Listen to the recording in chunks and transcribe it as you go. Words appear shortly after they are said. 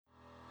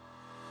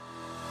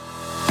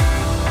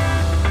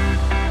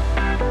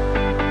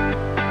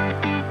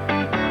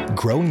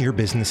Growing your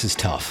business is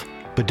tough,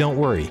 but don't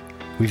worry,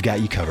 we've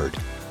got you covered.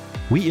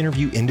 We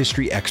interview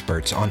industry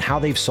experts on how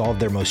they've solved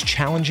their most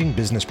challenging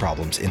business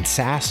problems in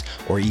SaaS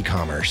or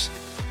e-commerce.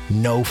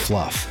 No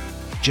fluff,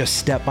 just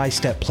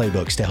step-by-step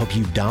playbooks to help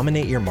you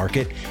dominate your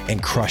market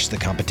and crush the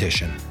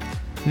competition.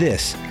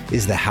 This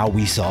is the How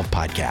We Solve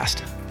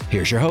podcast.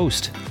 Here's your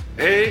host.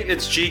 Hey,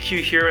 it's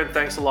GQ here, and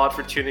thanks a lot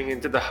for tuning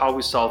into the How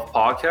We Solve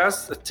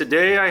podcast.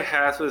 Today I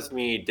have with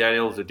me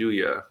Daniel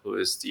Viduya, who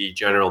is the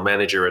general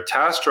manager at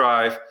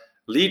TaskDrive,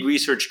 lead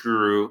research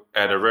guru,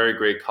 and a very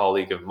great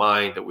colleague of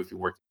mine that we've been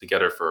working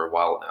together for a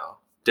while now.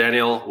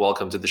 Daniel,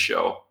 welcome to the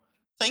show.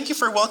 Thank you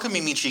for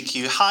welcoming me,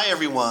 GQ. Hi,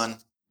 everyone.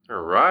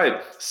 All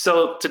right.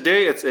 So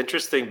today it's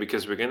interesting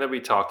because we're going to be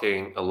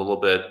talking a little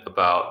bit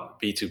about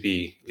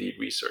B2B lead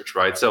research,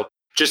 right? So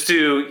just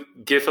to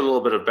give a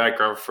little bit of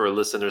background for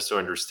listeners to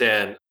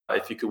understand,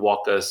 if you could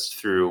walk us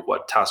through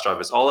what TaskDrive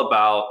is all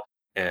about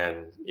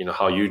and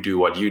how you do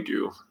what you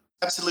do.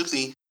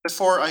 Absolutely.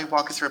 Before I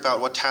walk you through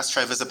about what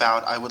TaskDrive is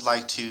about, I would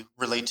like to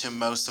relate to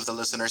most of the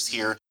listeners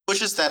here,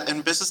 which is that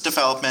in business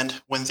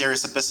development, when there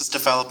is a business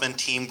development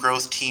team,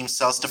 growth team,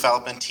 sales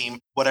development team,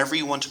 whatever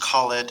you want to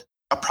call it,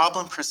 a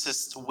problem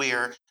persists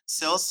where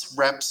sales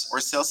reps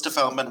or sales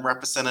development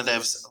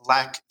representatives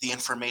lack the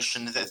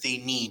information that they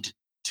need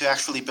to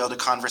actually build a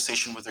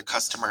conversation with their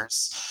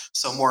customers.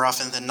 So more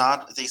often than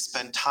not, they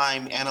spend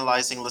time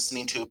analyzing,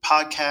 listening to a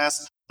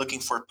podcast, looking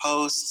for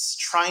posts,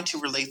 trying to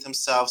relate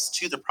themselves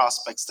to the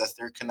prospects that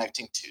they're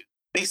connecting to.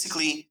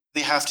 Basically,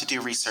 they have to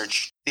do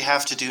research. They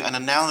have to do an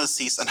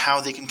analysis on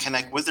how they can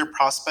connect with their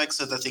prospects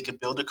so that they can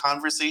build a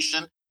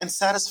conversation and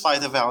satisfy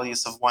the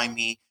values of why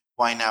me,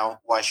 why now,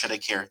 why should I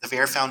care? The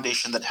very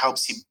foundation that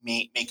helps you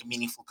make a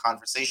meaningful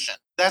conversation.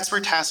 That's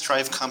where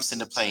TaskDrive comes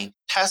into play.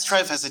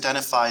 TaskDrive has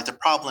identified the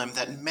problem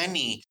that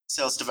many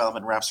sales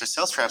development reps, or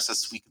sales reps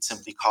as we could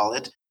simply call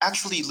it,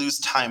 actually lose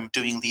time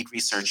doing lead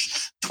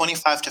research.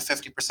 25 to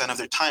 50% of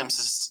their time,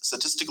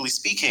 statistically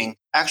speaking,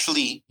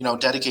 actually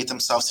dedicate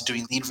themselves to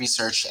doing lead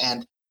research,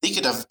 and they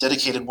could have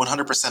dedicated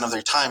 100% of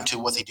their time to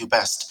what they do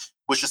best,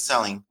 which is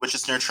selling, which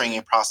is nurturing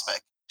a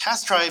prospect.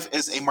 TaskDrive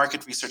is a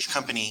market research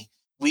company.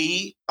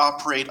 We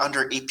operate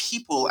under a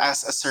people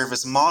as a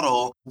service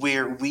model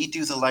where we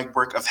do the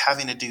legwork of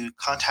having to do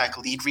contact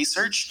lead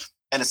research.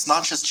 And it's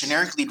not just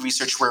generic lead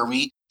research where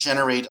we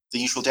generate the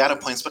usual data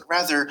points, but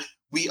rather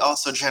we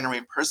also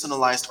generate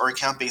personalized or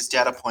account-based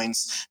data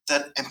points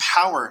that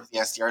empower the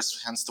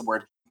SDRs, hence the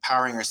word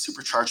empowering or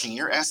supercharging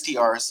your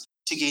SDRs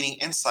to gaining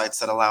insights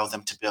that allow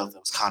them to build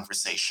those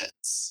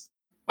conversations.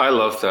 I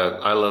love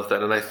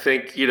that. And I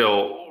think,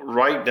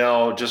 right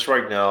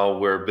now,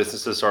 where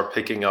businesses are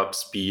picking up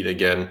speed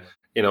again,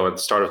 at the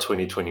start of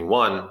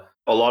 2021,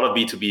 a lot of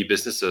B2B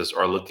businesses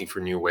are looking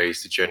for new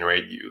ways to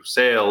generate new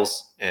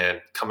sales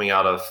and coming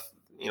out of,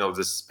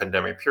 this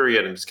pandemic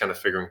period and just kind of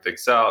figuring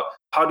things out.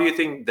 How do you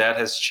think that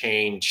has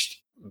changed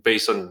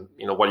based on,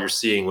 what you're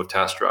seeing with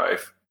TaskDrive?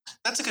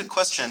 That's a good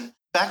question.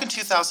 Back in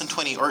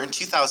 2020 or in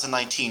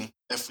 2019,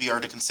 if we are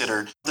to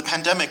consider, the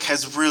pandemic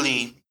has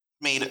really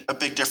made a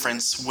big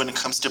difference when it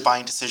comes to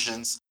buying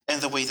decisions and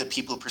the way that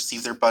people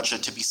perceive their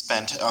budget to be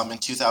spent in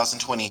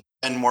 2020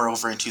 and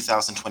moreover in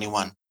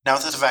 2021. Now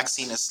that the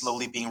vaccine is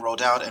slowly being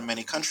rolled out in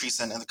many countries,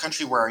 and in the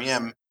country where I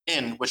am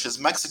in, which is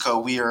Mexico,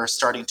 we are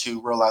starting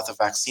to roll out the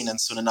vaccine,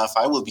 and soon enough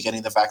I will be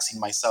getting the vaccine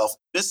myself.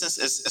 Business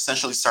is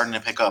essentially starting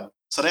to pick up.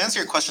 So to answer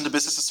your question, the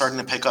business is starting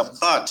to pick up,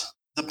 but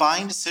the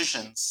buying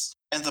decisions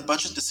and the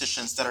budget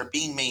decisions that are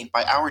being made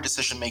by our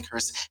decision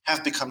makers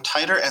have become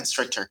tighter and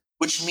stricter,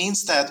 which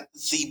means that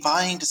the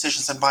buying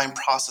decisions and buying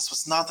process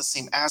was not the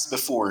same as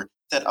before,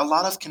 that a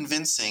lot of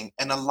convincing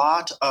and a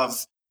lot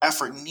of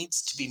effort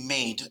needs to be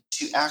made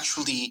to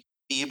actually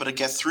be able to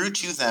get through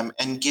to them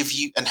and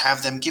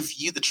have them give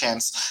you the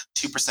chance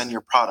to present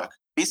your product.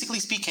 Basically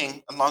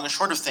speaking, and long and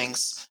short of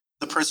things,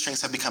 the purse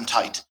strings have become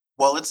tight.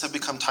 Wallets have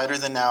become tighter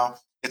than now.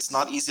 It's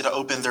not easy to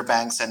open their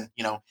banks and,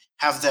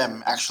 have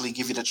them actually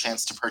give you the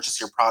chance to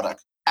purchase your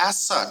product. As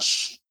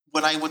such,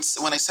 when I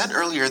said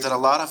earlier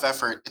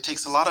that it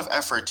takes a lot of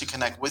effort to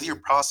connect with your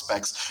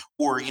prospects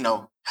or,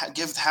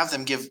 have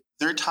them give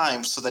their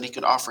time so that you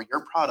could offer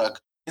your product,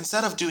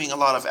 instead of doing a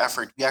lot of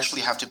effort, we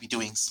actually have to be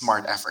doing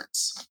smart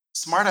efforts.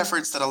 Smart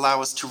efforts that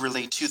allow us to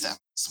relate to them.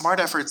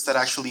 Smart efforts that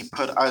actually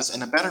put us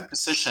in a better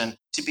position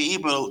to be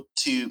able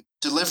to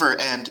deliver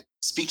and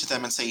speak to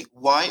them and say,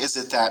 why is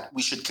it that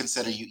we should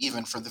consider you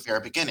even from the very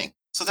beginning?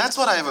 So that's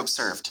what I have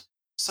observed.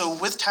 So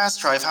with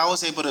TaskDrive, how I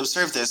was able to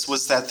observe this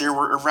was that there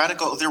were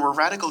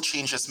radical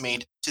changes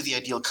made to the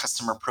ideal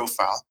customer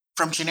profile.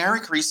 From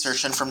generic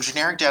research and from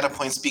generic data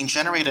points being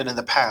generated in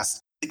the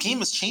past, the game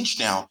has changed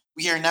now.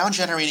 We are now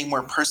generating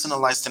more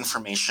personalized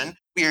information.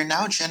 We are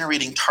now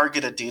generating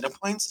targeted data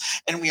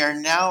points, and we are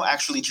now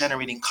actually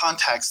generating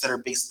contacts that are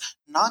based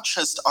not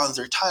just on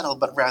their title,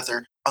 but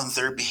rather on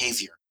their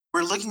behavior.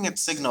 We're looking at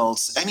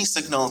signals, any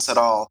signals at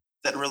all,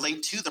 that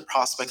relate to the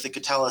prospect that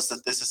could tell us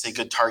that this is a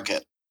good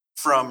target.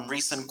 From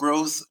recent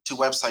growth to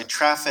website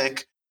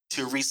traffic,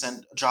 to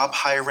recent job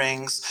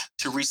hirings,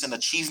 to recent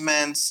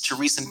achievements, to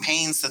recent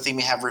pains that they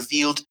may have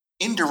revealed.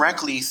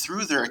 indirectly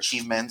through their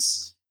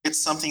achievements,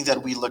 it's something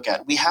that we look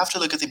at. We have to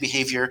look at the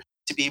behavior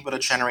to be able to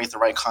generate the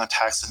right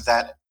contacts,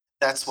 and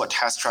that's what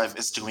Task Drive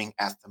is doing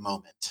at the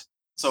moment.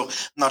 So I'm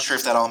not sure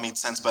if that all made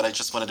sense, but I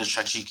just wanted to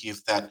check, GQ,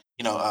 if that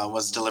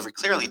was delivered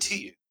clearly to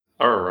you.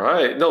 All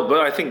right. No,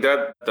 but I think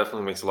that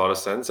definitely makes a lot of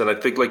sense. And I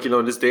think,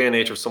 in this day and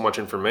age of so much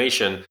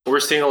information,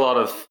 we're seeing a lot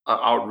of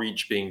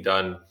outreach being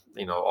done,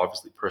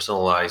 obviously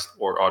personalized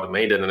or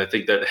automated. And I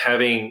think that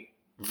having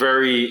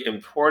very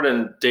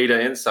important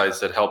data insights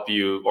that help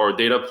you, or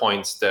data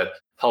points that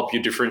help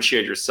you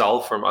differentiate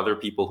yourself from other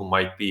people who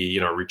might be,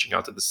 reaching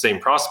out to the same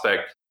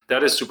prospect,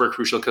 that is super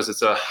crucial, because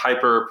it's a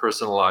hyper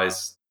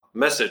personalized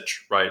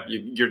message, right?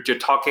 You're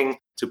talking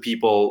to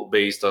people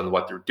based on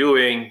what they're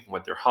doing,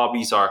 what their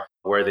hobbies are,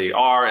 where they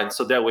are. And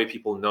so that way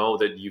people know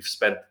that you've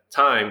spent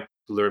time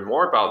to learn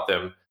more about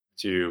them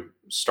to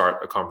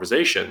start a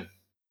conversation.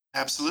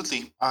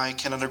 Absolutely. I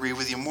cannot agree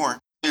with you more.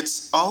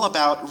 It's all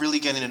about really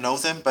getting to know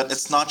them, but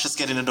it's not just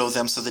getting to know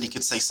them so that you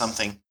could say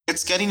something.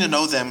 It's getting to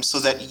know them so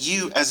that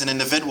you, as an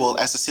individual,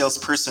 as a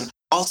salesperson,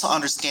 also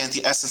understand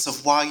the essence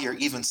of why you're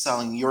even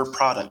selling your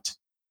product.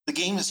 The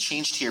game has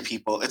changed here,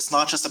 people. It's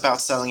not just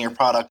about selling your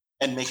product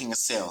and making a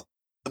sale.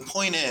 The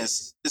point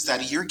is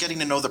that you're getting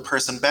to know the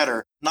person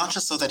better, not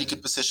just so that you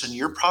could position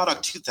your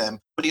product to them,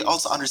 but you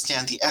also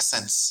understand the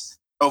essence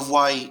of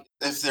why,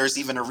 if there's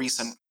even a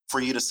reason for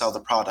you to sell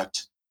the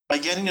product. By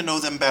getting to know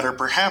them better,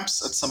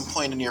 perhaps at some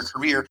point in your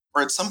career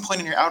or at some point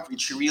in your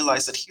outreach, you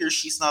realize that he or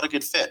she's not a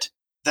good fit.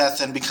 That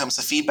then becomes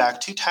a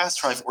feedback to Task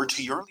Drive or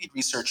to your lead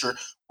researcher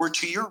or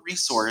to your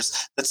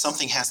resource that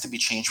something has to be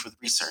changed with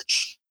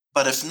research.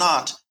 But if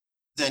not,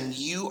 then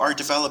you are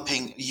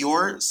developing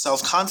your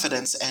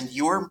self-confidence and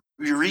your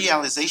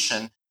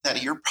realization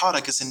that your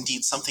product is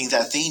indeed something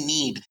that they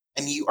need,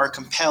 and you are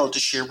compelled to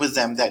share with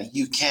them that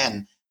you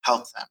can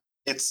help them.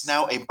 It's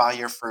now a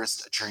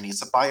buyer-first journey.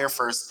 It's a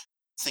buyer-first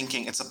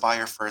thinking. It's a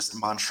buyer-first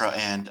mantra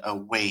and a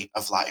way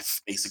of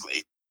life,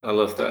 basically. I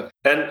love that.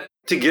 And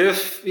to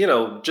give,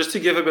 just to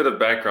give a bit of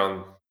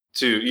background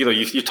to,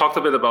 you talked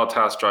a bit about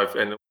Task Drive,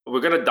 and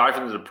we're going to dive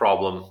into the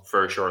problem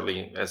very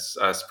shortly as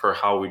per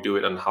how we do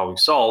it and how we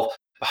solve.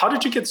 How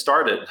did you get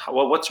started?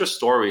 What's your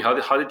story? How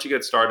did you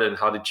get started, and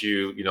how did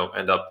you,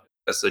 end up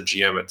as a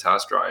GM at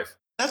Task Drive?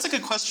 That's a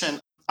good question.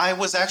 I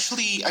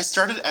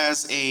started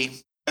as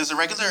a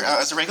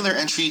regular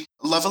entry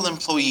level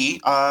employee.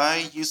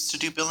 I used to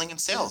do billing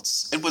and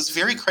sales. It was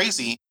very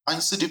crazy. I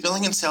used to do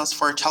billing and sales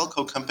for a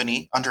telco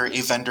company under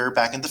a vendor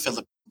back in the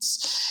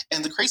Philippines.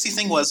 And the crazy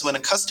thing was, when a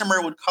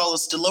customer would call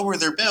us to lower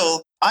their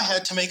bill, I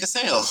had to make a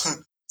sale.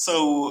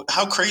 So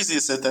how crazy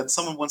is it that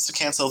someone wants to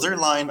cancel their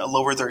line,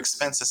 lower their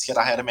expenses, yet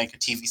I had to make a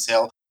TV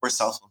sale or a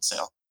cell phone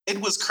sale?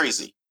 It was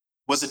crazy.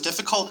 Was it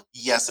difficult?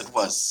 Yes, it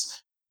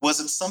was. Was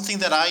it something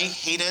that I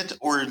hated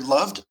or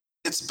loved?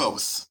 It's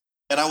both.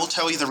 And I will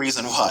tell you the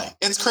reason why.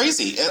 It's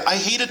crazy. I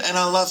hate it and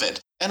I love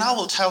it. And I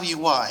will tell you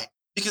why.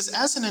 Because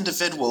as an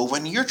individual,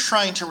 when you're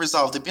trying to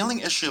resolve the billing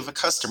issue of a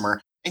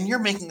customer and you're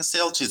making a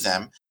sale to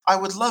them, I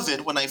would love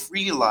it when I've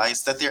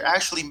realized that they're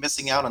actually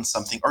missing out on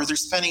something, or they're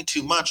spending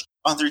too much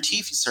on their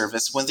TV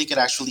service when they could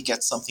actually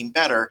get something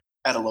better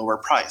at a lower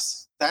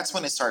price. That's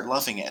when I start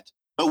loving it.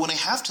 But when I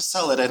have to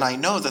sell it and I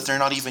know that they're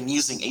not even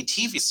using a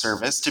TV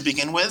service to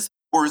begin with,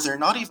 or they're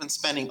not even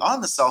spending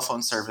on the cell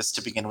phone service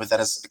to begin with that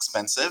is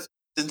expensive,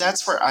 then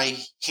that's where I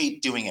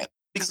hate doing it.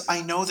 Because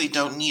I know they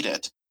don't need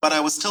it, but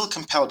I was still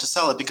compelled to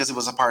sell it because it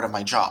was a part of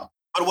my job.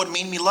 But what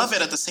made me love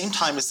it at the same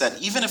time is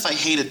that even if I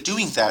hated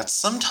doing that,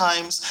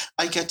 sometimes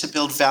I get to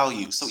build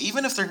value. So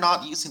even if they're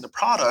not using the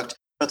product,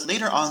 but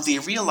later on they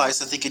realize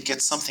that they could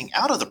get something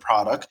out of the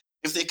product,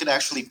 if they could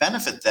actually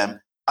benefit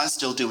them, I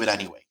still do it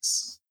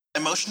anyways.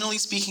 Emotionally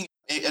speaking,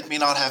 it may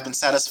not have been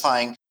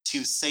satisfying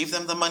to save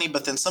them the money,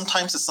 but then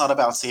sometimes it's not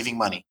about saving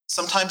money.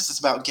 Sometimes it's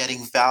about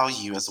getting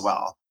value as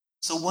well.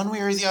 So one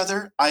way or the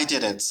other, I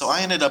did it. So I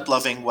ended up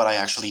loving what I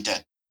actually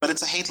did. But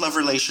it's a hate-love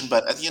relation,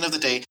 but at the end of the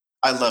day,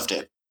 I loved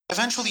it.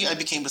 Eventually, I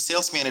became the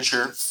sales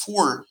manager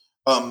for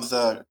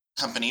the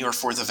company or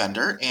for the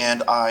vendor,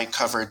 and I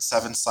covered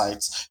 7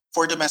 sites,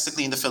 4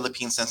 domestically in the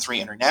Philippines and 3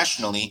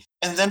 internationally.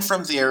 And then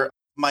from there,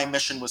 my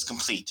mission was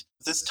complete.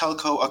 This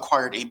telco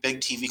acquired a big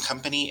TV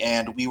company,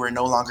 and we were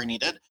no longer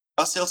needed.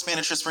 Us sales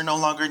managers were no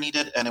longer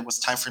needed, and it was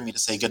time for me to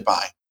say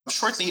goodbye.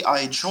 Shortly,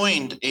 I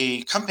joined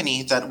a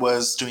company that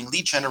was doing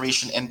lead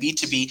generation and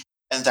B2B,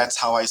 and that's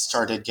how I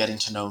started getting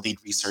to know lead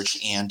research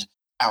and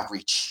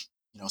outreach,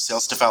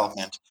 sales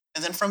development.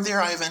 And then from there,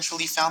 I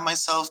eventually found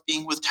myself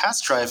being with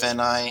Task Drive,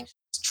 and I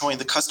joined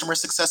the customer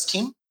success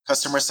team.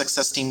 Customer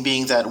success team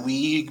being that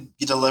we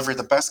deliver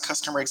the best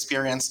customer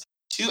experience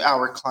to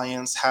our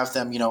clients, have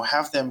them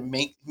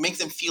make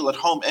them feel at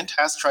home in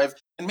Task Drive,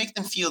 and make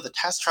them feel that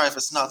Task Drive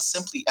is not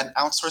simply an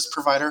outsourced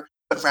provider,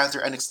 but rather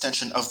an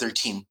extension of their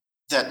team.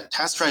 That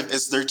Task Drive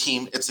is their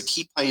team. It's a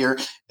key player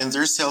in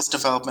their sales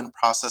development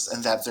process,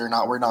 and that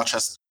we're not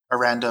just a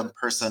random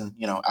person,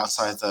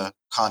 outside the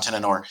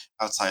continent or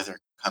outside their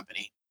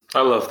company. I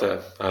love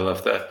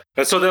that.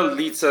 And so that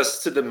leads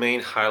us to the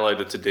main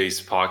highlight of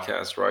today's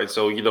podcast, right?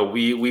 So,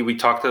 we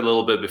talked a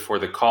little bit before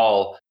the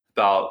call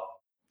about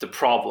the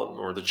problem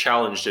or the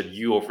challenge that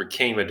you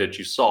overcame and that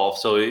you solved.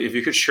 So if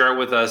you could share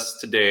with us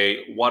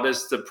today, what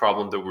is the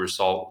problem that we're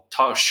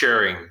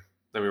sharing?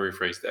 Let me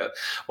rephrase that.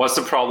 What's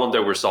the problem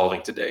that we're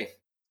solving today?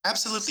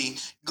 Absolutely.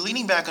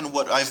 Gleaning back on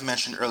what I've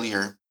mentioned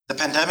earlier, the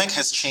pandemic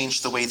has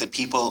changed the way that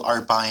people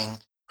are buying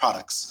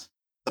products.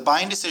 The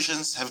buying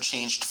decisions have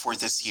changed for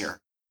this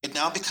year. It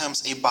now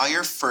becomes a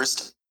buyer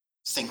first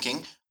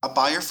thinking, a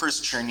buyer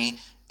first journey,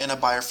 and a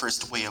buyer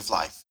first way of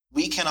life.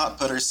 We cannot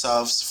put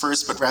ourselves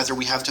first, but rather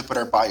we have to put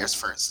our buyers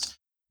first.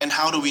 And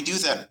how do we do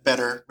that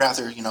better?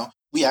 Rather,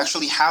 we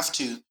actually have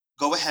to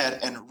go ahead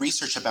and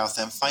research about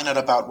them, find out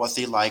about what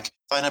they like,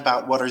 find out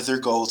about what are their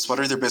goals, what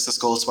are their business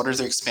goals, what are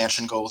their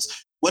expansion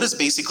goals, what is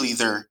basically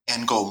their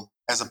end goal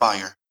as a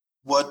buyer?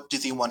 What do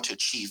they want to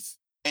achieve?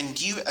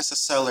 And you as a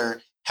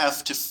seller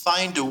have to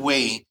find a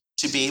way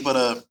to be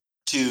able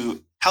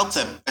to help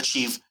them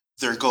achieve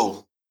their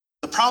goal.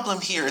 The problem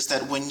here is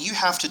that when you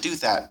have to do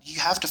that, you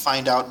have to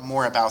find out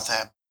more about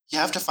them. You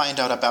have to find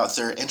out about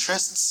their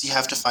interests, you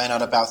have to find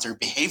out about their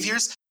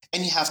behaviors,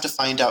 and you have to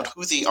find out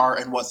who they are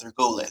and what their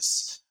goal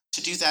is.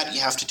 To do that,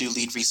 you have to do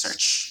lead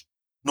research.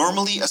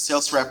 Normally, a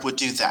sales rep would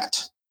do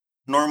that,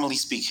 normally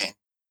speaking.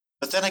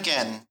 But then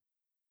again,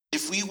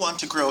 if we want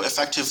to grow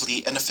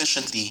effectively and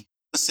efficiently,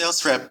 the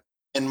sales rep,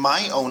 in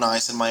my own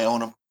eyes and my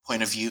own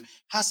point of view,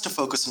 has to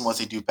focus on what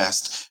they do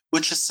best,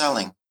 which is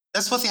selling.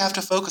 That's what they have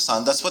to focus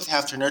on. That's what they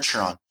have to nurture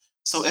on.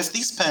 So if they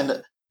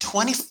spend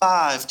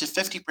 25 to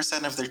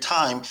 50% of their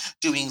time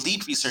doing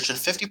lead research and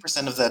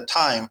 50% of that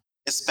time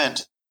is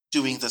spent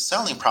doing the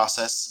selling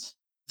process,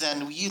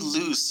 then we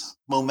lose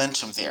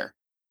momentum there.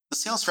 The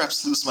sales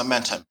reps lose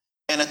momentum.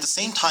 And at the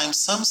same time,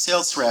 some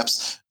sales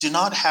reps do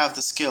not have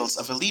the skills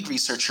of a lead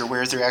researcher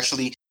where they're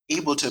actually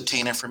able to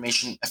obtain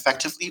information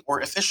effectively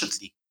or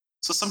efficiently.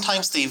 So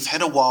sometimes they've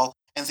hit a wall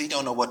and they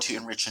don't know what to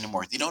enrich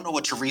anymore. They don't know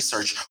what to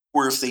research,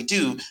 or if they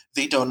do,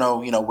 they don't know,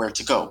 where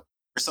to go.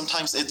 Or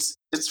sometimes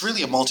it's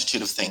really a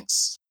multitude of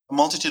things. A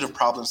multitude of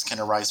problems can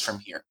arise from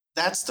here.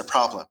 That's the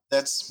problem.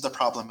 That's the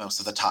problem most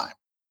of the time.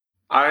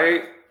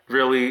 I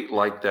really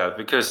like that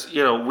because,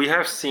 we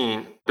have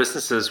seen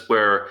businesses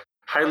where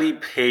highly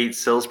paid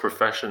sales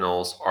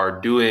professionals are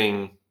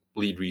doing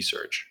lead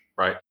research,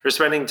 right? They're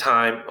spending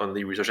time on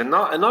lead research, and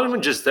not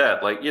even just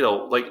that. Like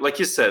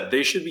you said,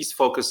 they should be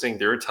focusing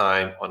their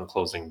time on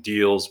closing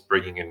deals,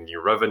 bringing in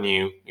new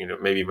revenue,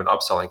 maybe even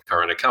upselling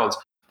current accounts.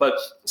 But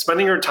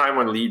spending your time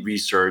on lead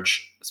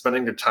research,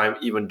 spending your time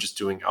even just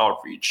doing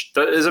outreach,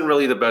 that isn't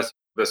really the best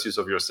use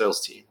of your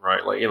sales team,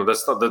 right? Like,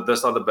 that's not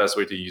the best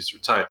way to use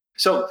your time.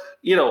 So,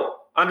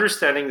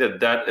 understanding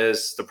that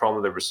is the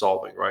problem that we're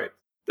solving, right?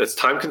 That's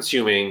time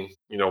consuming.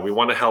 We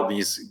want to help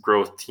these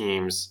growth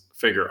teams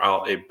figure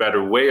out a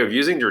better way of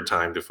using their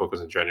time to focus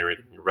on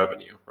generating new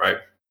revenue, right?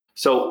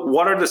 So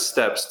what are the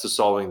steps to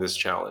solving this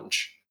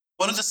challenge?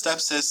 One of the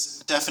steps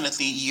is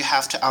definitely you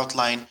have to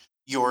outline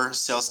your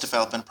sales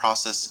development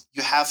process.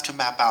 You have to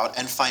map out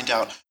and find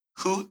out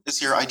who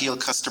is your ideal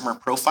customer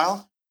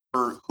profile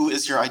or who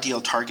is your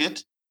ideal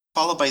target.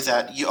 Followed by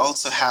that, you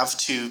also have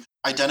to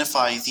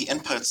identify the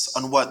inputs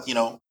on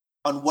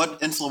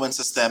what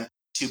influences them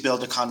to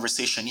build a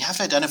conversation. You have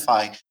to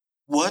identify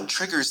what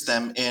triggers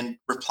them in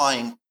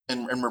replying.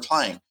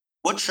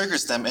 What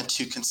triggers them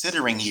into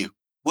considering you?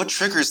 What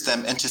triggers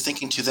them into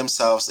thinking to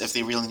themselves if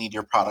they really need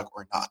your product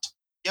or not?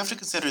 You have to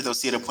consider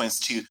those data points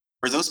too,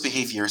 or those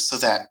behaviors, so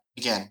that,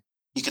 again,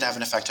 you can have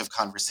an effective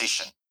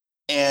conversation.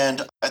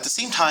 And at the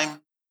same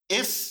time,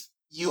 if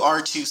you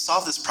are to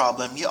solve this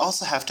problem, you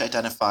also have to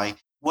identify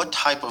what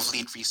type of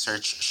lead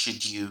research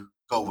should you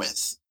go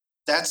with.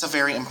 That's a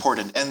very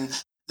important.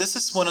 And this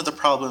is one of the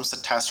problems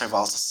that TaskDrive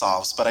also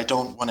solves, but I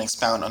don't want to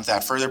expound on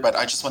that further, but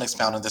I just want to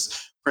expound on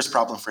this first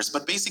problem first.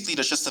 But basically,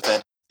 the gist of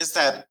it is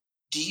that,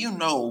 do you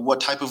know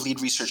what type of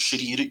lead research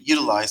should you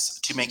utilize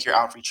to make your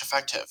outreach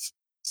effective?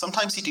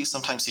 Sometimes you do,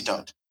 sometimes you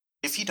don't.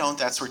 If you don't,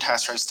 that's where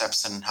TaskDrive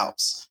steps in and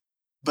helps.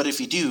 But if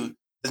you do,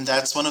 then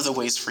that's one of the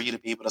ways for you to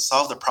be able to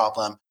solve the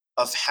problem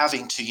of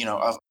having to,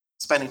 of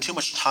spending too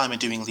much time in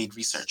doing lead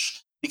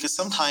research. Because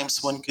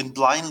sometimes one can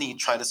blindly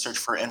try to search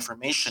for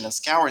information and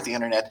scour the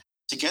internet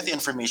to get the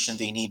information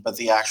they need, but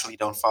they actually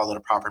don't follow the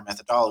proper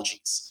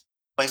methodologies.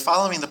 By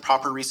following the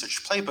proper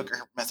research playbook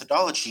or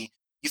methodology,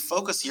 you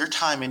focus your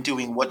time in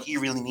doing what you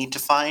really need to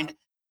find,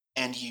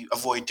 and you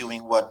avoid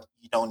doing what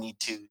you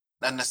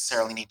not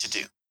necessarily need to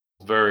do.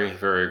 Very,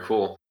 very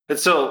cool. And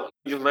so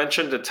you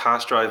mentioned that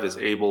TaskDrive is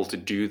able to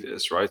do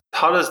this, right?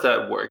 How does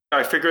that work?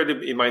 I figured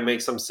it might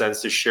make some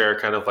sense to share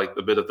kind of like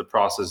a bit of the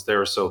process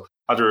there, so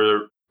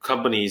other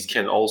companies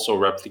can also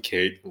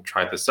replicate and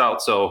try this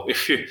out. So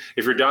if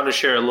you're down to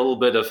share a little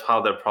bit of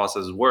how that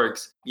process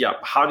works,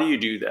 how do you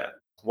do that?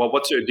 Well,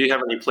 do you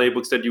have any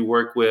playbooks that you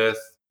work with?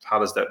 How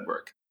does that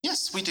work?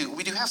 Yes, we do.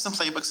 We do have some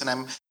playbooks, and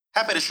I'm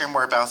happy to share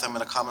more about them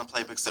and the common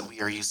playbooks that we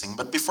are using.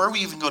 But before we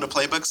even go to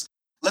playbooks,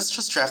 let's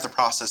just draft the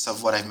process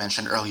of what I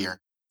mentioned earlier.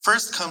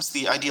 First comes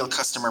the ideal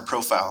customer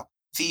profile.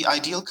 The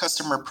ideal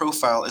customer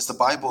profile is the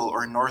Bible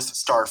or North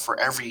Star for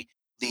every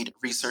lead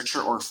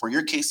researcher, or for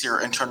your case, your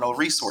internal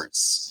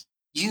resource.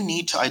 you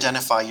need to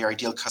identify your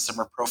ideal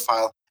customer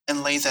profile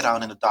and lay that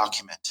out in a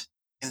document.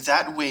 In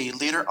that way,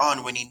 later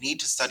on, when you need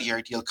to study your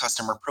ideal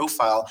customer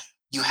profile,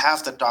 you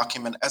have the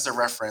document as a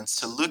reference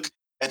to look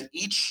at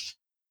each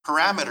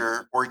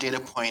parameter or data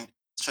point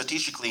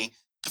strategically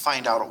to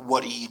find out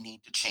what you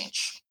need to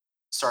change,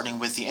 starting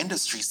with the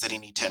industries that you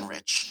need to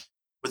enrich,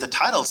 with the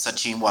titles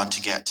that you want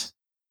to get,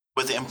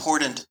 with the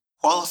important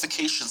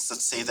qualifications that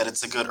say that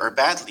it's a good or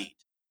bad lead,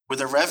 with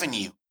the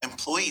revenue,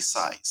 employee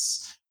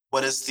size,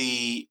 what is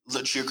the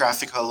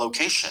geographical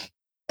location,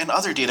 and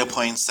other data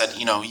points that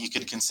you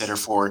could consider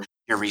for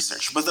your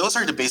research. But those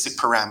are the basic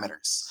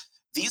parameters.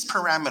 These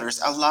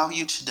parameters allow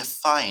you to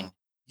define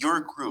your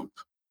group,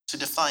 to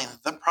define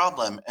the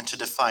problem, and to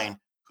define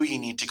who you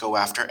need to go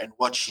after and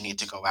what you need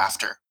to go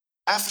after.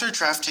 After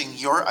drafting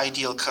your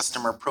ideal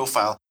customer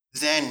profile,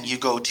 then you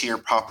go to your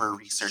proper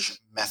research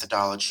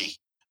methodology.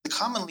 The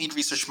common lead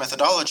research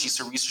methodologies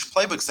or research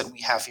playbooks that we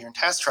have here in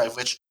TaskDrive,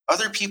 which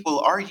other people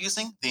are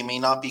using, they may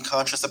not be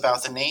conscious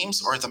about the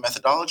names or the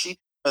methodology,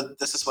 but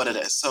this is what it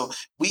is. So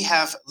we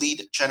have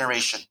lead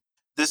generation.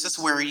 This is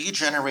where you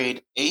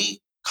generate a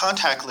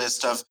contact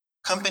list of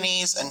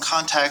companies and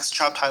contacts,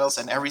 job titles,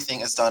 and everything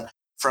is done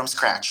from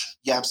scratch.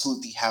 You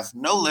absolutely have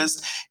no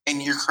list,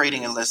 and you're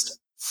creating a list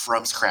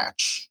from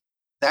scratch.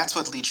 That's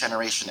what lead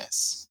generation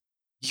is.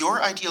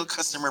 Your ideal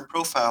customer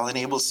profile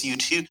enables you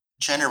to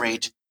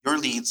generate your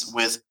leads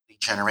with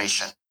lead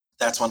generation.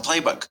 That's one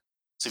playbook.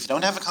 So if you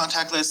don't have a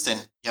contact list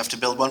and you have to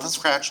build one from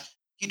scratch,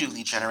 you do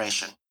lead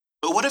generation.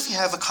 But what if you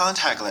have a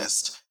contact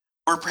list,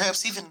 or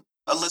perhaps even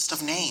a list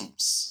of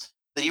names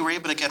that you were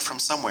able to get from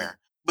somewhere,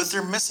 but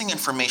they're missing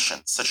information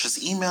such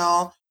as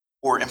email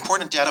or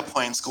important data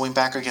points? Going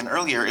back again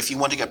earlier, if you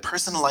want to get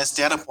personalized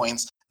data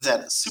points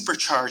that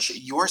supercharge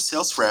your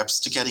sales reps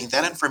to getting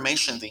that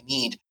information they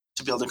need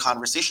to build a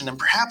conversation, and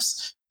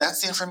perhaps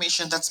that's the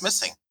information that's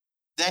missing,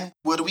 then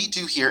what we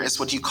do here is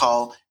what you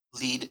call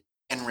lead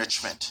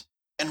enrichment.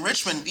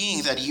 Enrichment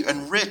being that you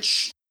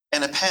enrich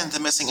and append the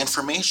missing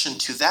information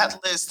to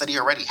that list that you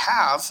already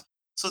have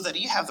so that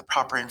you have the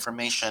proper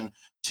information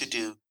to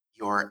do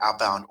your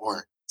outbound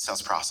or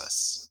sales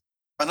process.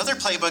 Another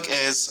playbook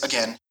is,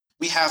 again,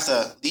 we have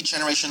the lead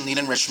generation, lead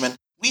enrichment.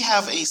 We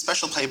have a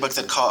special playbook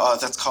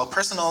that's called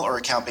personal or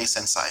account-based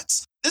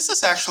insights. This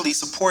is actually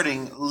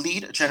supporting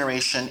lead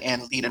generation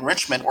and lead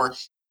enrichment, or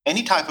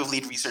any type of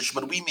lead research,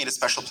 but we made a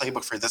special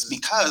playbook for this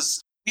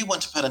because we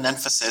want to put an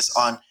emphasis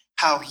on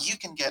how you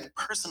can get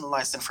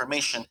personalized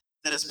information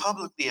that is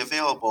publicly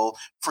available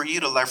for you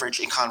to leverage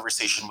a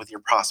conversation with your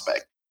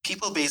prospect.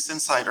 People-based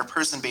insight or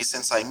person-based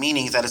insight,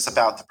 meaning that it's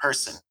about the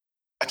person.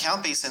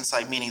 Account-based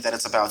insight, meaning that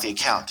it's about the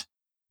account.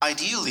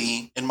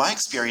 Ideally, in my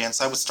experience,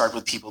 I would start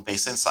with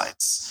people-based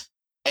insights.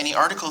 Any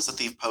articles that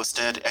they've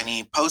posted,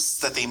 any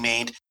posts that they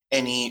made,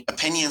 any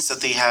opinions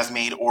that they have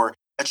made, or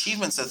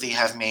achievements that they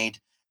have made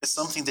is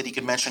something that you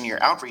could mention in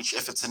your outreach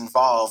if it's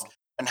involved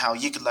and how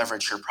you could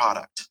leverage your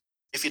product.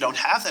 If you don't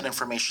have that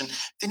information,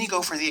 then you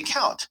go for the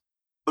account.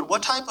 But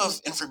what type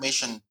of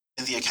information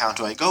in the account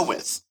do I go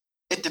with?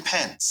 It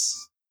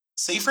depends.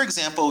 Say, for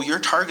example, you're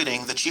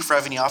targeting the chief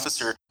revenue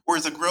officer or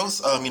the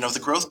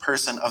growth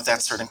person of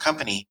that certain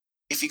company.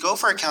 If you go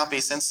for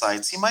account-based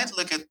insights, you might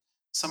look at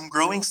some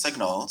growing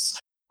signals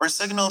or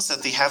signals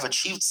that they have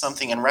achieved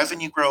something in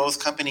revenue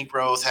growth, company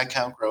growth,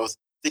 headcount growth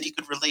that you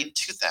could relate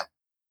to them.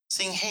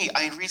 Saying, hey,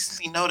 I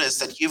recently noticed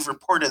that you've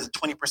reported a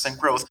 20%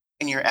 growth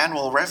in your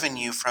annual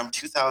revenue from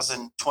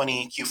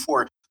 2020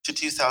 Q4 to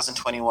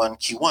 2021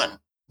 Q1.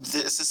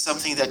 This is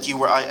something that you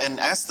were, and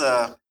as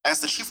the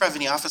chief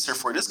revenue officer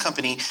for this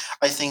company,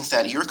 I think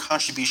that your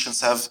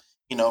contributions have,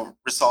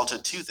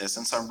 resulted to this.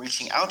 And so I'm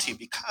reaching out to you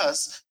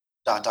because ...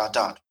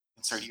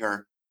 insert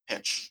your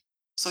pitch.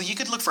 So you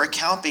could look for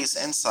account-based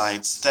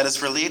insights that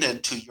is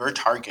related to your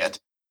target.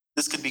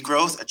 This could be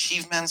growth,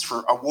 achievements,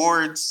 for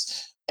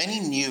awards, any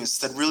news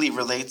that really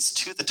relates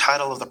to the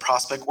title of the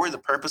prospect or the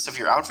purpose of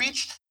your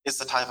outreach is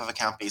the type of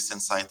account-based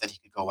insight that you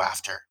could go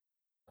after.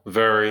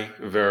 Very,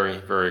 very,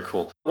 very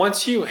cool.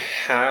 Once you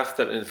have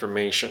that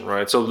information,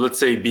 right? So let's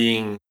say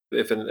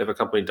if a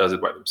company does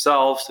it by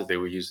themselves, if they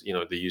would use,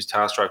 they use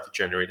TaskDrive to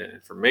generate that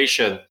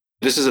information.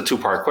 This is a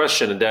two-part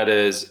question, and that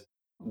is,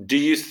 do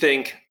you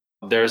think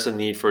there's a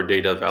need for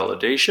data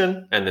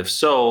validation? And if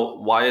so,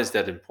 why is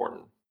that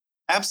important?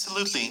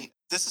 Absolutely.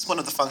 This is one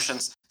of the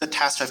functions that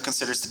TaskDrive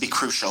considers to be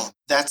crucial.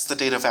 That's the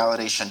data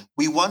validation.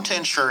 We want to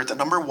ensure that,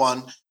 number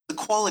one, the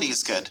quality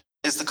is good.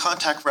 Is the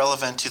contact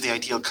relevant to the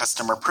ideal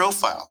customer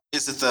profile?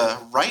 Is it the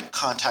right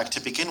contact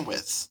to begin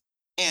with?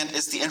 And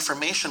is the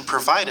information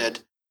provided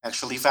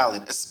actually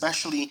valid,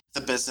 especially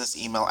the business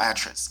email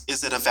address?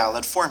 Is it a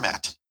valid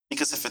format?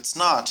 Because if it's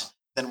not,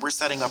 then we're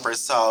setting up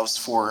ourselves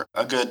for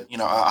a good,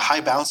 a high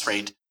bounce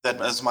rate that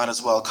might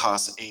as well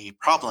cause a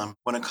problem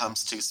when it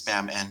comes to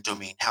spam and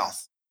domain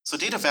health. So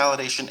data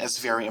validation is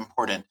very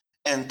important,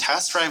 and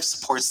TaskDrive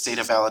supports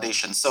data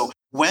validation. So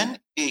when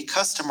a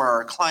customer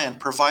or client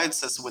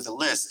provides us with a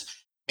list,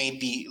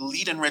 maybe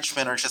lead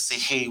enrichment or just say,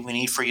 hey, we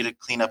need for you to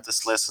clean up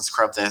this list and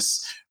scrub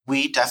this,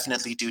 we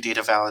definitely do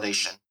data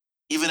validation.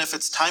 Even if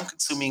it's time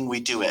consuming, we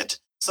do it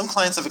Some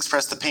clients have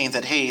expressed the pain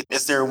that, hey,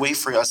 is there a way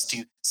for us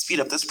to speed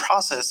up this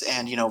process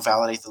and,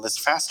 validate the list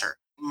faster?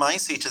 My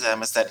say to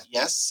them is that,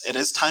 yes, it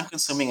is time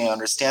consuming. I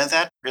understand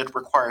that. It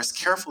requires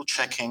careful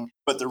checking,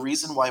 but the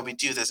reason why we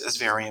do this is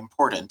very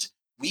important.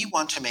 We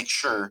want to make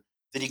sure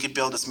that you can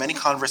build as many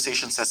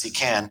conversations as you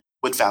can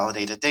with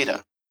validated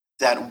data,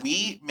 that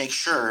we make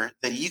sure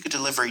that you could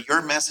deliver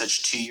your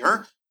message to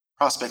your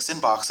prospects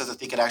inbox so that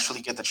they could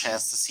actually get the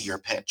chance to see your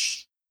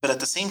pitch. But at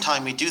the same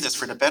time, we do this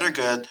for the better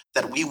good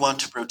that we want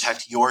to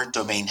protect your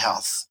domain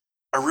health.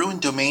 A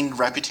ruined domain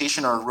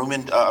reputation or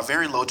a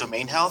very low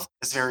domain health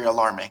is very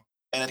alarming,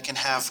 and it can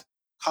have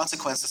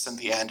consequences in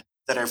the end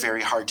that are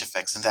very hard to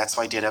fix. And that's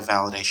why data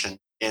validation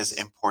is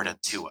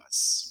important to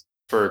us.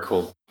 Very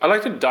cool. I'd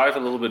like to dive a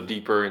little bit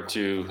deeper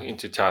into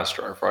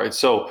TaskDrive, right?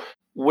 So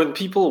when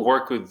people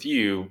work with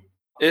you,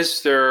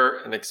 is there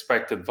an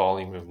expected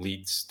volume of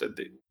leads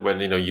when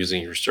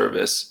using your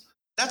service?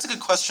 That's a good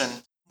question.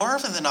 More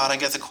often than not, I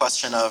get the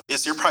question of,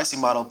 is your pricing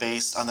model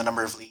based on the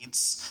number of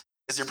leads?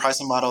 Is your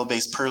pricing model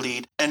based per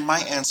lead? And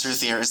my answer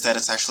there is that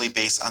it's actually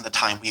based on the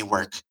time we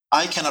work.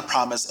 I cannot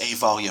promise a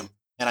volume,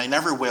 and I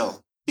never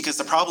will. Because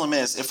the problem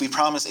is, if we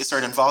promise a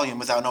certain volume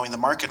without knowing the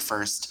market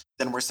first,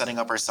 then we're setting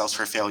up ourselves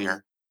for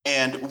failure.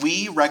 And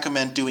we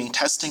recommend doing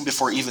testing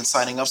before even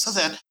signing up so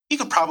that you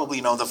could probably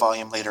know the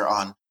volume later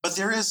on. But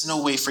there is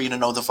no way for you to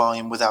know the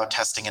volume without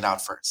testing it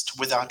out first,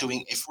 without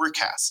doing a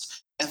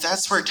forecast. And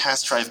that's where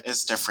TaskDrive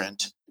is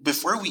different.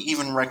 Before we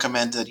even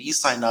recommend that you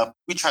sign up,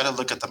 we try to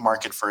look at the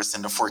market first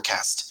and the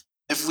forecast.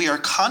 If we are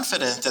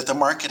confident that the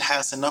market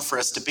has enough for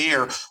us to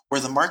bear, or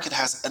the market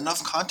has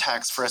enough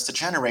contacts for us to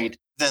generate,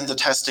 then the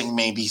testing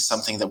may be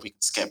something that we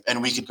could skip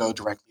and we could go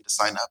directly to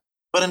sign up.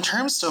 But in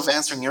terms of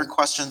answering your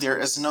question, there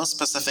is no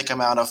specific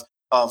amount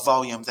of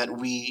volume that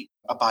we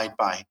abide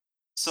by.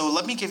 So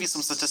let me give you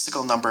some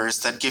statistical numbers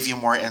that give you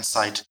more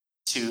insight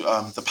to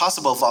the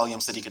possible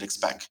volumes that you could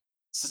expect.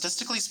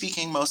 Statistically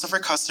speaking, most of our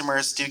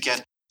customers do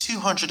get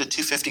 200 to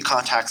 250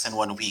 contacts in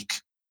 1 week.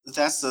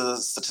 That's the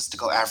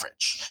statistical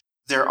average.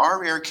 There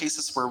are rare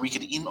cases where we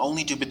could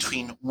only do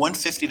between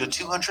 150 to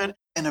 200,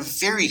 and a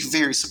very,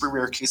 very super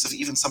rare case of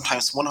even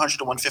sometimes 100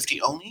 to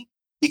 150 only,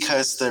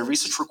 because the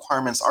research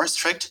requirements are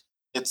strict.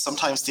 It's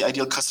sometimes the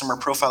ideal customer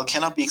profile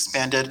cannot be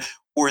expanded,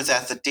 or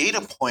that the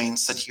data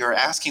points that you're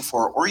asking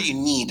for or you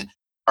need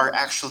are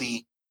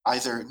actually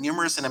either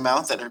numerous in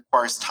amount that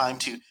requires time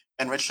to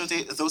enrich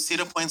those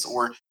data points,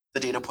 or the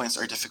data points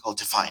are difficult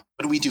to find,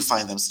 but we do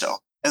find them still.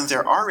 And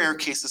there are rare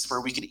cases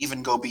where we could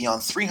even go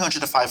beyond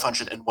 300 to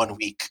 500 in 1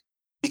 week,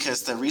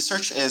 because the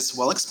research is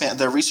well expanded,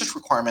 the research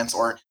requirements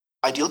or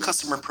ideal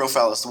customer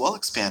profile is well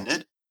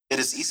expanded. It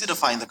is easy to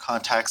find the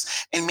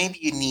contacts, and maybe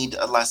you need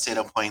less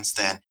data points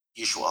than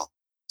usual.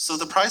 So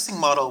the pricing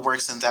model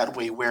works in that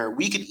way, where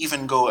we could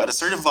even go at a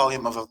certain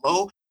volume of a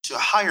low to a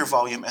higher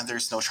volume, and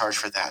there's no charge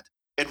for that.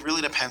 It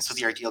really depends with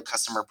your ideal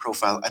customer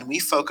profile. And we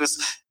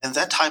focus in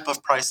that type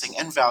of pricing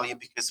and value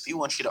because we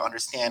want you to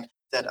understand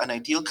that an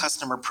ideal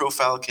customer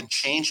profile can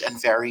change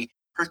and vary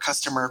per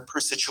customer, per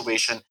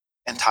situation,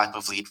 and type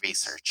of lead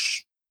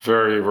research.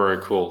 Very, very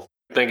cool.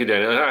 Thank you,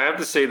 Daniel. I have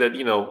to say that,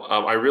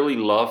 I really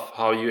love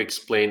how you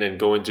explain and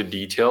go into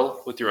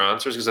detail with your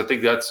answers, because I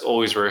think that's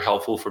always very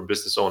helpful for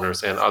business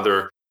owners and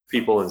other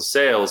people in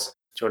sales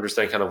to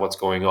understand kind of what's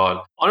going on.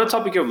 On the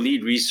topic of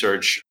lead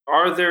research,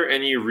 are there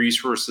any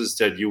resources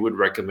that you would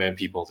recommend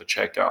people to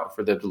check out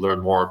for them to learn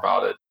more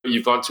about it?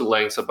 You've gone to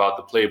lengths about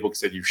the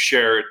playbooks that you've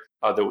shared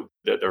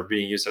that are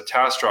being used at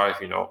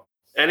TaskDrive,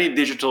 any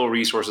digital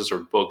resources or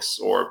books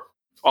or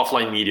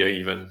offline media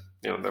even,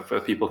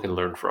 that people can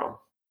learn from.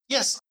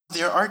 Yes,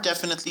 there are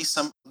definitely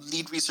some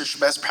lead research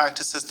best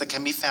practices that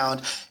can be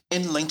found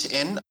in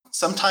LinkedIn.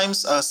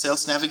 Sometimes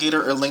Sales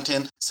Navigator or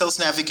LinkedIn Sales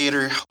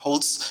Navigator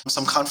holds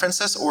some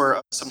conferences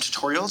or some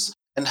tutorials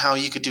on how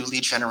you could do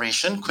lead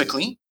generation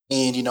quickly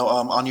and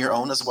on your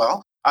own as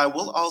well. I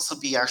will also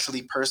be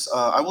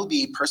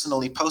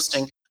personally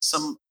posting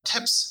some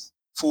tips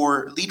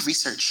for lead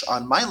research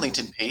on my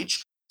LinkedIn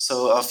page.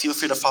 So feel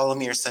free to follow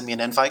me or send me an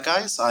invite,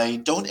 guys. I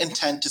don't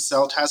intend to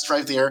sell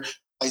TaskDrive there.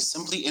 I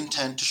simply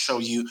intend to show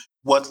you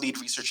what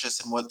lead research is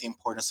and what the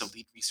importance of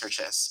lead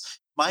research is.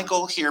 My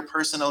goal here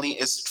personally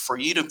is for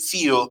you to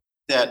feel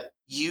that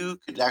you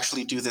could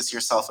actually do this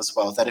yourself as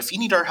well. That if you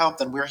need our help,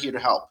 then we're here to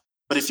help.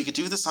 But if you could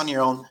do this on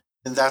your own,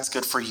 then that's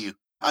good for you.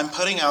 I'm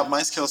putting out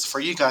my skills for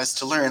you guys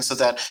to learn so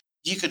that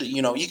you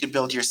could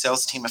build your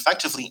sales team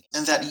effectively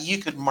and that you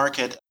could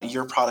market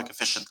your product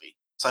efficiently.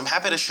 So I'm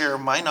happy to share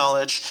my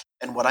knowledge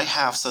and what I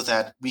have so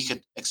that we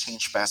could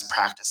exchange best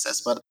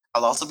practices. But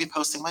I'll also be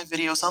posting my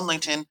videos on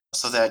LinkedIn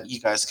so that you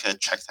guys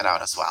could check that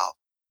out as well.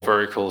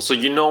 Very cool. So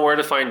you know where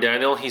to find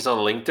Daniel. He's on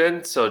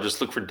LinkedIn. So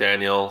just look for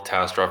Daniel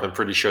TaskDrive. I'm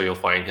pretty sure you'll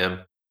find him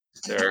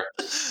there.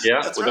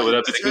 Yeah, would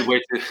that be a good way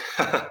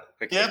to?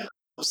 Okay. Yep.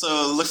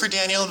 So look for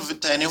Daniel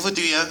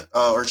Viduya,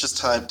 or just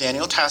type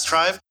Daniel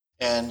TaskDrive,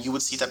 and you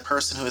would see that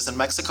person who is in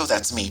Mexico.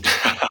 That's me.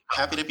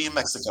 Happy to be in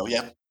Mexico.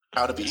 Yep.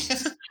 Proud to be.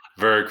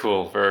 Very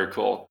cool. Very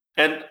cool.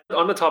 And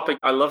on the topic,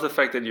 I love the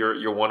fact that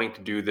you're wanting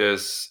to do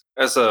this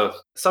as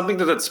something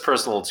that's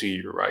personal to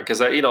you, right?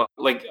 Because I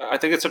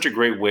think it's such a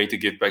great way to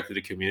give back to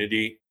the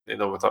community,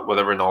 with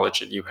whatever knowledge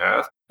that you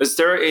have. Is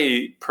there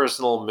a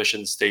personal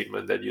mission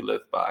statement that you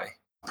live by?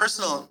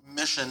 Personal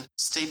mission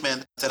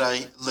statement that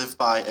I live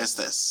by is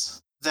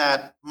this: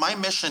 that my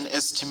mission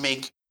is to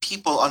make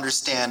people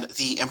understand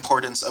the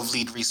importance of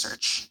lead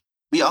research.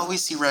 We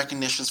always see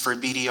recognitions for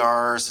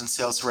BDRs and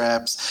sales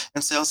reps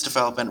and sales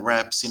development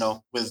reps,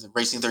 with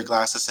raising their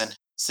glasses and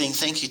saying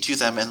thank you to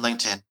them in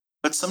LinkedIn.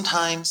 But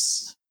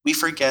sometimes we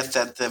forget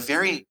that the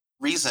very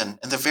reason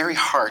and the very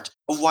heart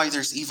of why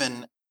there's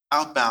even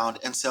outbound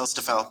and sales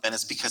development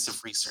is because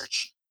of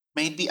research.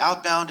 May it be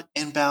outbound,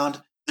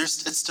 inbound,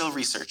 it's still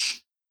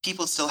research.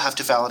 People still have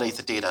to validate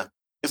the data.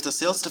 If the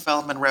sales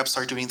development reps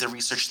are doing the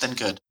research, then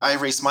good. I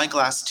raise my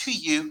glass to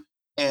you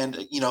and,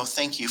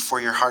 thank you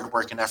for your hard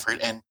work and effort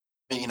and,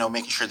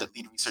 making sure that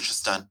lead research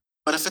is done.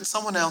 But if it's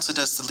someone else who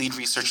does the lead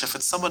research, if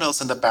it's someone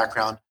else in the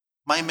background,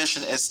 my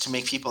mission is to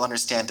make people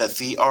understand that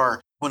they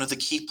are one of the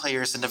key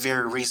players and the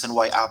very reason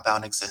why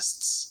outbound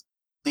exists.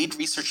 Lead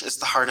research is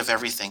the heart of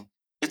everything.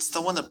 It's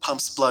the one that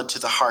pumps blood to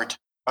the heart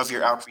of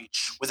your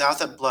outreach. Without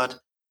that blood,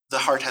 the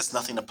heart has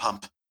nothing to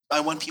pump. I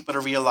want people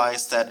to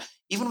realize that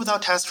even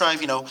without Task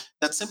Drive,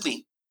 that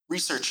simply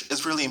research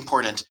is really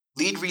important.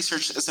 Lead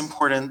research is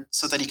important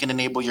so that you can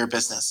enable your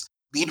business.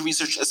 Lead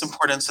research is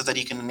important so that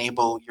you can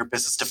enable your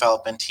business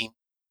development team.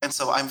 And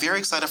so I'm very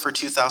excited for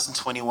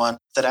 2021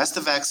 that as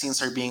the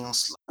vaccines are being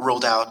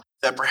rolled out,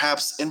 that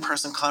perhaps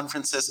in-person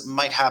conferences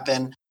might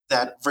happen,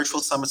 that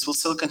virtual summits will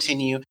still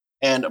continue.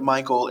 And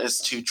my goal is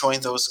to join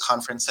those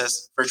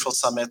conferences, virtual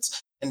summits,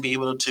 and be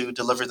able to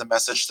deliver the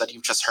message that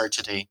you've just heard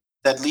today.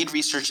 That lead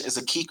research is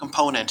a key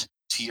component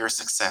to your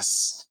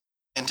success.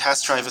 And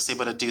Task Drive is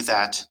able to do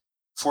that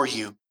for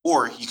you,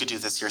 or you could do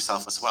this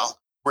yourself as well.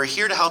 We're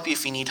here to help you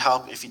if you need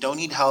help. If you don't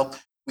need help,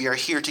 we are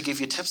here to give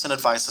you tips and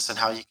advice on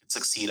how you can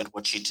succeed at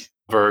what you do.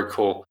 Very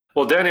cool.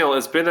 Well, Daniel,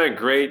 it's been a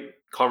great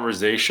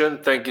conversation.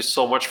 Thank you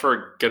so much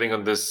for getting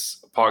on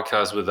this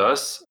podcast with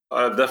us.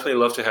 I'd definitely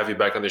love to have you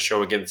back on the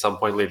show again at some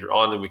point later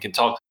on, and we can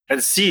talk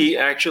and see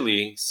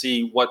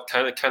what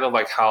kind of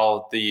like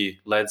how the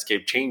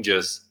landscape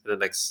changes in the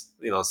next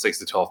 6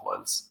 to 12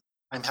 months.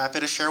 I'm happy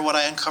to share what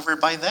I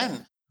uncovered by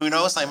then. Who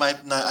knows? I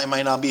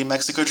might not be in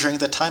Mexico during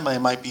the time. I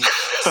might be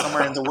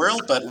somewhere in the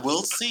world, but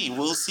we'll see.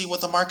 We'll see what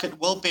the market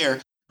will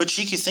bear. But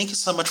GQ, thank you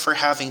so much for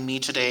having me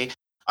today.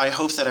 I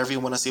hope that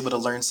everyone is able to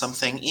learn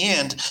something,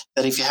 and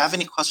that if you have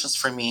any questions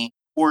for me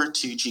or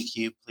to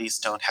GQ, please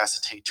don't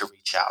hesitate to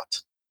reach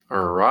out.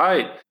 All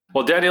right.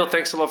 Well, Daniel,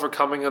 thanks a lot for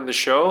coming on the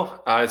show.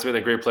 It's been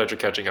a great pleasure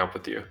catching up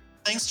with you.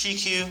 Thanks,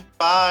 GQ.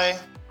 Bye.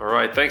 All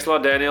right. Thanks a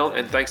lot, Daniel.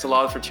 And thanks a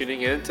lot for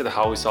tuning in to the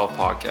How We Solve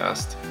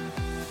podcast.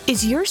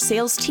 Is your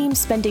sales team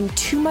spending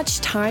too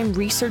much time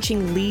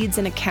researching leads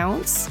and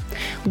accounts?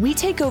 We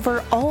take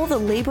over all the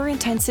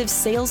labor-intensive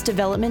sales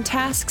development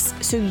tasks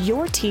so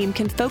your team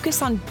can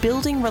focus on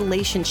building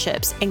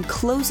relationships and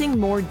closing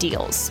more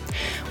deals.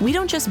 We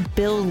don't just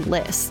build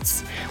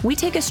lists. We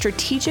take a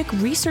strategic,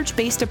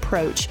 research-based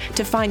approach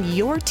to find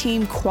your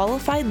team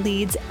qualified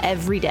leads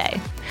every day.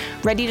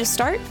 Ready to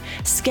start?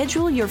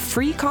 Schedule your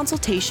free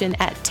consultation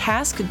at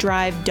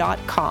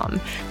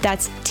taskdrive.com.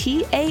 That's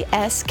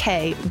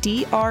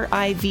taskdrive.com.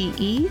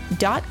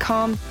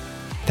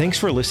 Thanks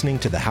for listening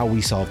to the How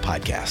We Solve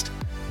podcast.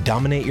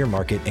 Dominate your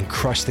market and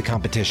crush the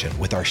competition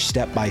with our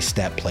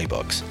step-by-step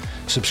playbooks.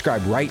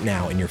 Subscribe right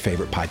now in your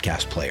favorite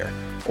podcast player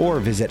or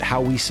visit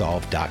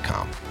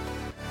howwesolve.com.